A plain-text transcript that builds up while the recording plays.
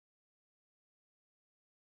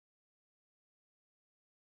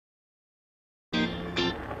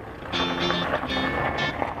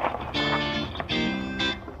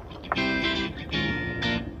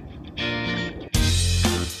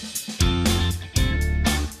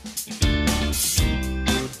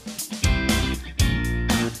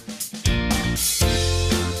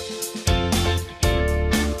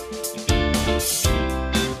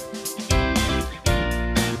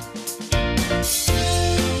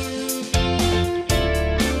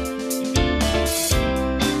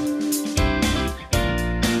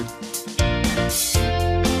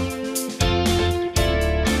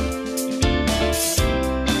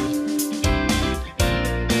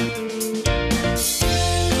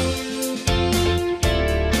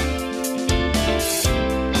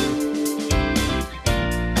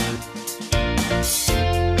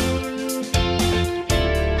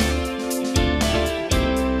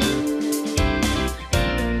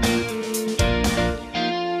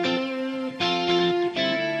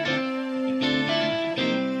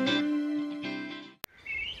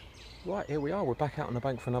Right, here we are, we're back out on the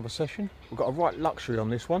bank for another session. We've got a right luxury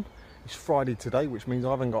on this one. It's Friday today, which means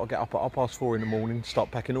I haven't got to get up at 4:30 in the morning,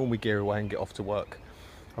 start packing all my gear away and get off to work.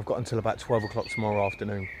 I've got until about 12 o'clock tomorrow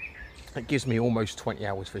afternoon. It gives me almost 20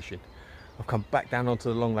 hours fishing. I've come back down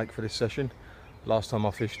onto the Long Lake for this session. Last time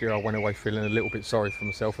I fished here, I went away feeling a little bit sorry for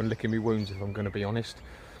myself and licking my wounds, if I'm going to be honest.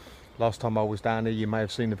 Last time I was down here, you may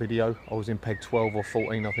have seen the video, I was in peg 12 or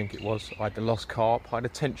 14, I think it was. I had the lost carp. I had a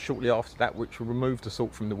tent shortly after that which removed the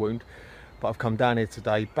salt from the wound. But I've come down here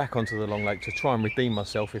today, back onto the Long Lake to try and redeem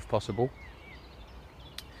myself if possible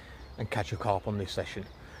and catch a carp on this session.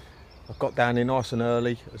 I've got down here nice and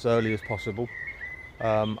early as possible.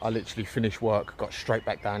 I literally finished work, got straight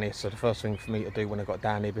back down here. So the first thing for me to do when I got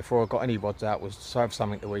down here, before I got any rods out, was to have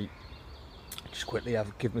something to eat. Just quickly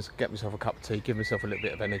get myself a cup of tea, give myself a little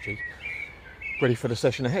bit of energy, ready for the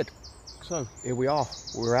session ahead. So here we are,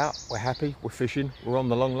 we're out, we're happy, we're fishing, we're on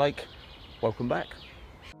the Long Lake. Welcome back.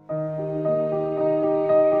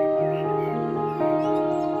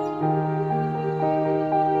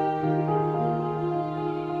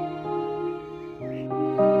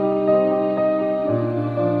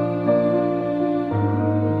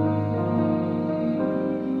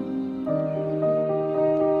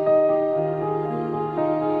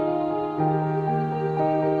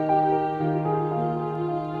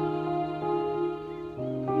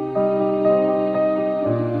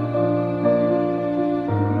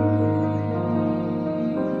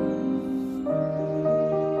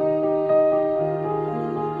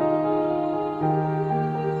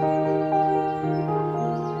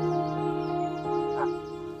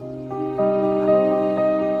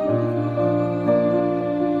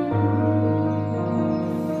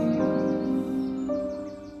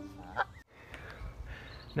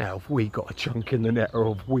 Now, have we got a chunk in the net,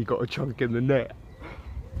 or have we got a chunk in the net?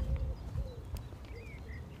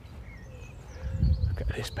 Look at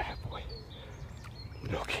this bad boy.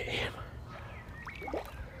 Look at him.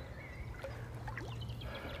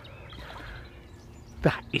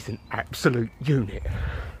 That is an absolute unit.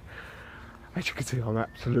 As you can see, I'm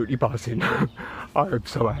absolutely buzzing. I am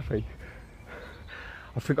so happy.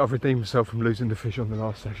 I think I've redeemed myself from losing the fish on the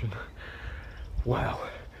last session. Wow.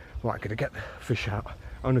 Right, gonna get the fish out,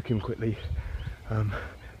 unhook him quickly,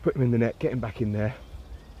 put him in the net, get him back in there,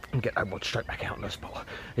 and get that rod straight back out on the spot.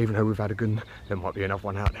 Even though we've had a good one, there might be another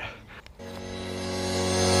one out there.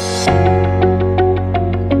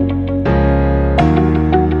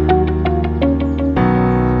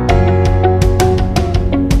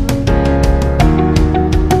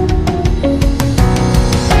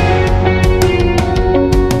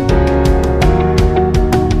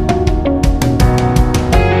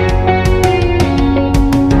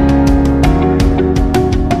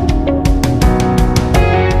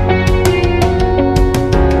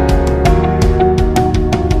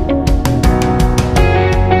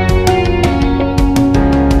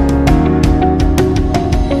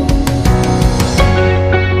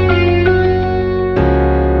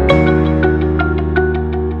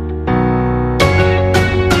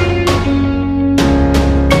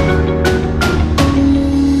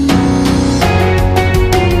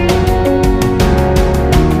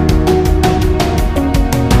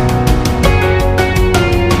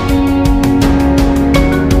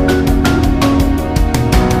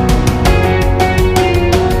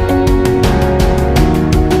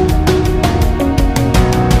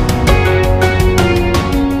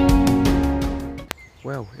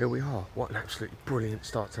 Well, here we are. What an absolutely brilliant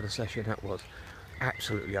start to the session that was.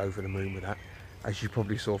 Absolutely over the moon with that. As you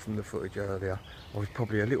probably saw from the footage earlier, I was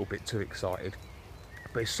probably a little bit too excited.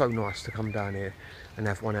 But it's so nice to come down here and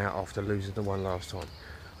have one out after losing the one last time.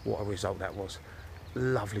 What a result that was.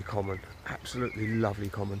 Lovely common, absolutely lovely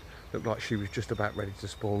common. Looked like she was just about ready to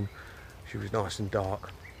spawn. She was nice and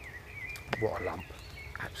dark. What a lump.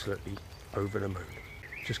 Absolutely over the moon.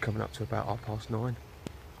 Just coming up to about 9:30.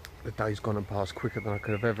 The day's gone and passed quicker than I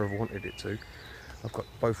could have ever wanted it to. I've got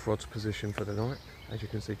both rods positioned for the night, as you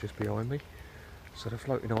can see just behind me. So the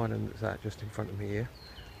floating island that's out just in front of me here.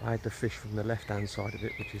 I had the fish from the left hand side of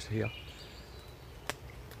it, which is here.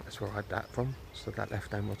 That's where I had that from. So that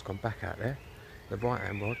left hand rod's gone back out there. The right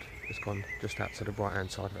hand rod has gone just out to the right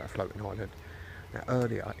hand side of that floating island. Now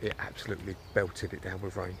earlier it absolutely belted it down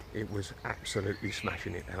with rain. It was absolutely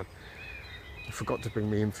smashing it down. I forgot to bring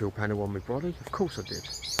my infill panel on my body. Of course I did.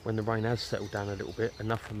 When the rain has settled down a little bit,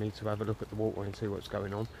 enough for me to have a look at the water and see what's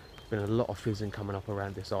going on. There's been a lot of fizzing coming up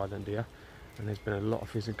around this island here, and there's been a lot of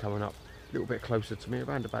fizzing coming up a little bit closer to me,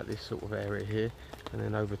 around about this sort of area here, and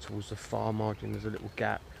then over towards the far margin there's a little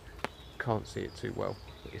gap. Can't see it too well,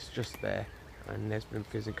 but it's just there, and there's been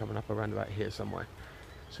fizzing coming up around about here somewhere.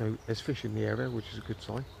 So there's fish in the area, which is a good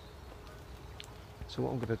sign. So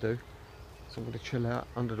what I'm going to do is I'm going to chill out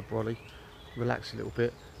under the brolly, relax a little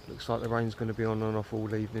bit. Looks like the rain's going to be on and off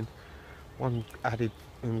all evening. One added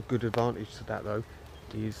and good advantage to that though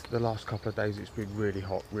is the last couple of days it's been really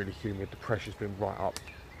hot, really humid. The pressure's been right up.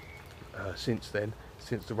 Since then,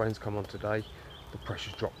 since the rain's come on today, the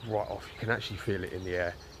pressure's dropped right off. You can actually feel it in the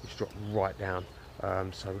air. It's dropped right down.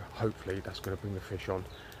 So hopefully that's going to bring the fish on,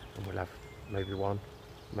 and we'll have maybe one,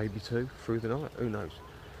 maybe two through the night. Who knows?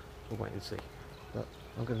 We'll wait and see. But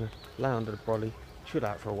I'm going to lay under the brolly, chill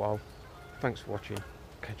out for a while. Thanks for watching.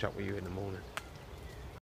 Catch up with you in the morning.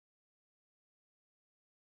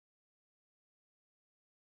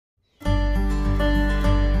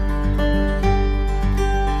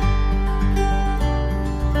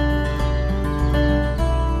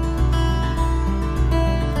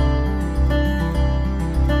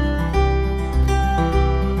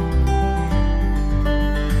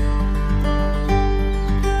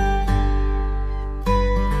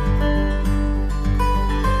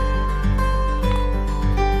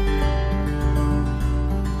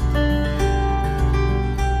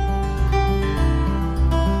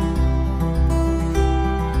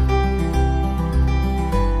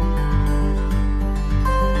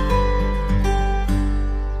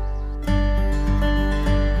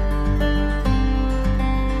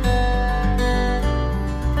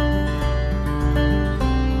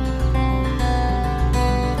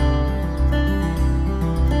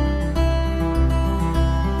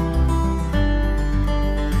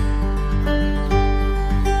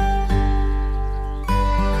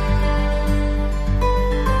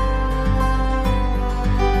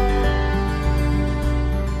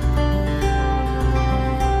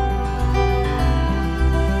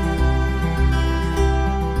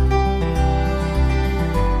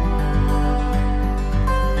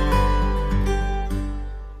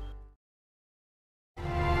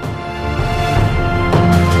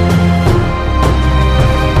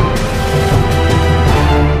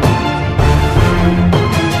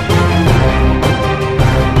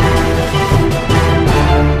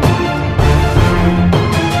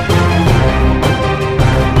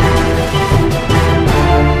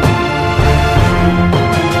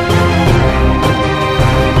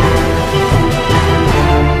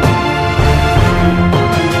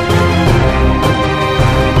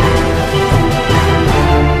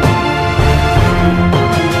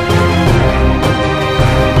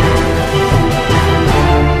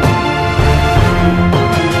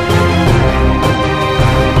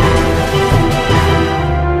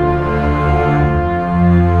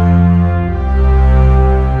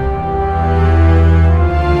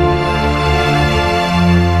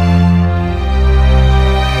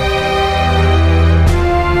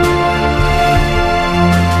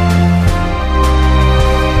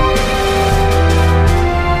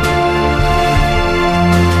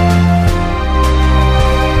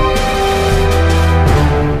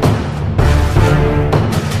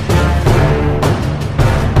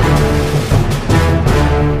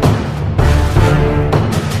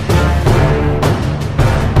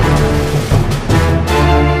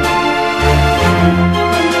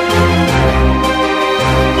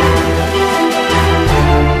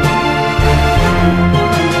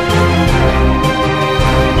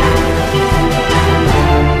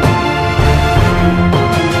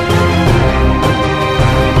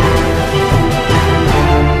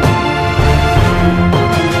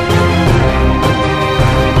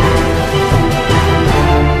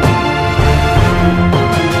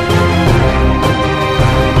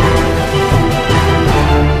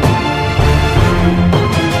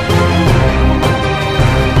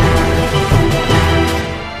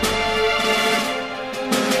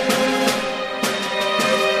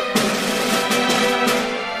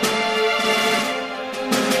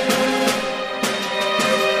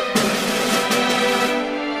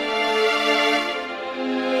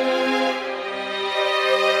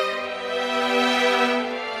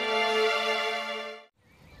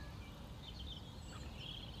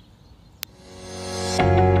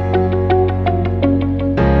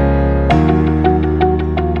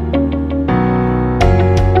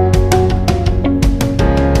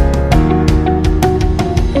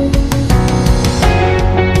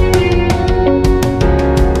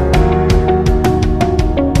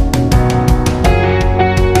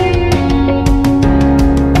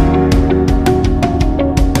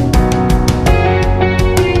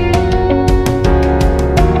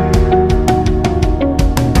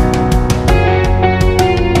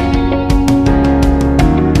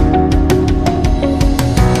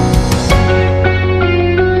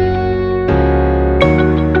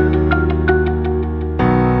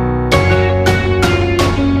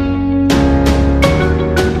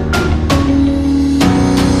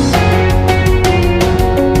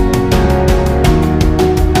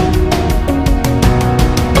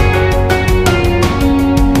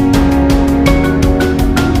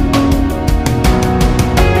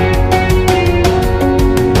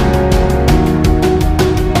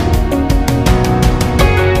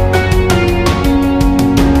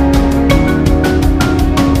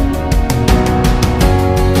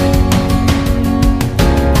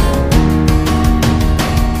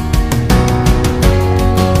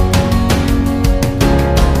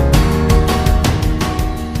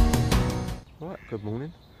 good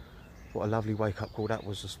morning. What a lovely wake up call that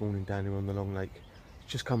was this morning down here on the Long Lake.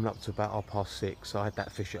 It's just coming up to about 6:30. I had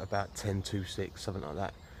that fish at about 10 to 6, something like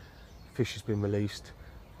that. Fish has been released,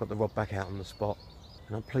 got the rod back out on the spot,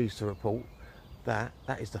 and I'm pleased to report that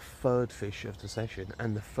that is the third fish of the session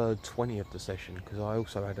and the third 20 of the session, because I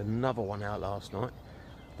also had another one out last night.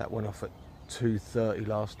 That went off at 2:30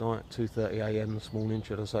 last night, 2:30 AM this morning,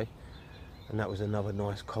 should I say. And that was another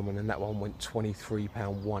nice common, and that one went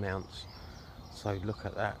 £23 1 ounce. So look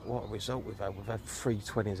at that, what a result we've had. We've had 3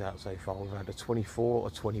 20s out so far. We've had a 24, a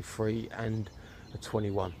 23 and a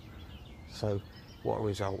 21. So what a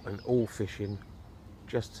result, and all fishing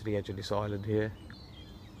just to the edge of this island here.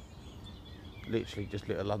 Literally just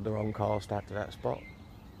lit a underarm cast out to that spot.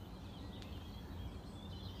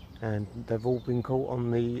 And they've all been caught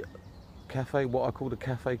on the cafe, what I call the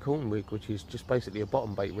cafe corn rig, which is just basically a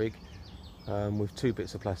bottom bait rig with 2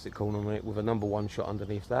 bits of plastic corn on it with a number 1 shot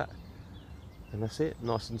underneath that. And that's it,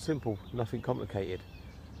 nice and simple, nothing complicated.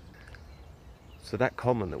 So that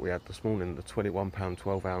common that we had this morning, the £21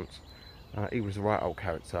 12 ounce, he was a right old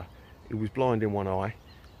character. He was blind in one eye.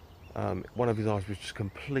 One of his eyes was just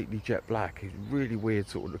completely jet black. He's a really weird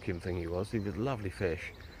sort of looking thing he was. He was a lovely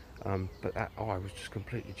fish, but that eye was just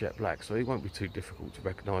completely jet black, so he won't be too difficult to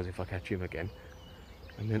recognise if I catch him again.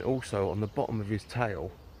 And then also on the bottom of his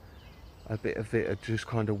tail, a bit of it had just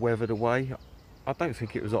kind of weathered away. I don't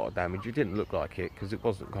think it was otter damage, it didn't look like it, because it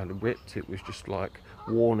wasn't kind of ripped, it was just like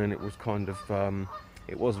worn, and it was kind of,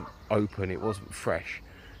 it wasn't open, it wasn't fresh.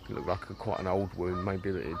 It looked like quite an old wound, maybe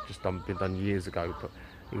that it just been done years ago, but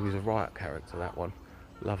he was a right character, that one.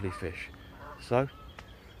 Lovely fish. So,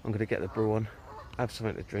 I'm going to get the brew on, have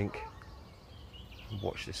something to drink, and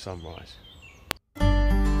watch this sunrise.